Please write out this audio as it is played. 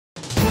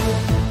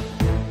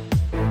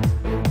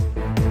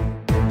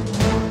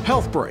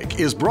HealthBreak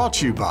is brought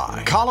to you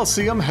by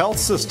Coliseum Health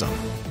System.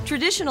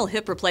 Traditional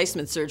hip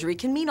replacement surgery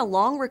can mean a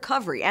long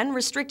recovery and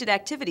restricted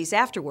activities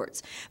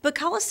afterwards, but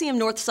Coliseum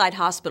Northside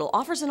Hospital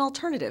offers an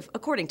alternative,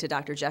 according to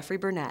Dr. Jeffrey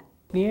Burnette.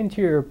 The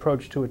anterior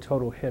approach to a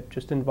total hip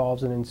just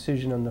involves an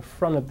incision on the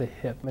front of the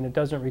hip, and it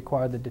doesn't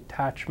require the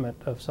detachment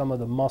of some of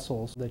the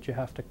muscles that you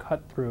have to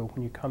cut through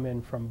when you come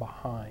in from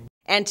behind.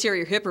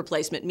 Anterior hip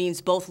replacement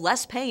means both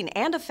less pain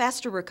and a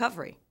faster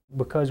recovery.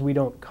 Because we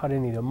don't cut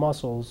any of the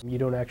muscles, you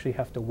don't actually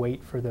have to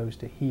wait for those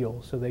to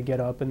heal. So they get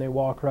up and they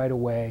walk right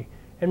away,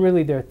 and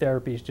really their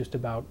therapy is just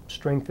about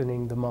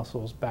strengthening the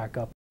muscles back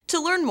up. To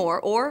learn more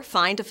or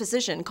find a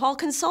physician, call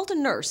Consult a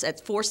Nurse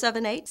at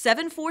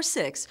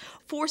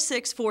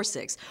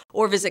 478-746-4646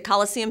 or visit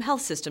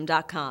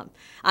ColiseumHealthSystem.com.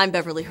 I'm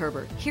Beverly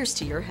Herbert. Here's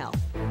to your health.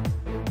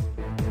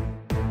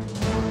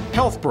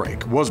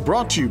 HealthBreak was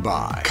brought to you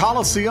by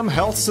Coliseum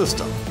Health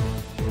System.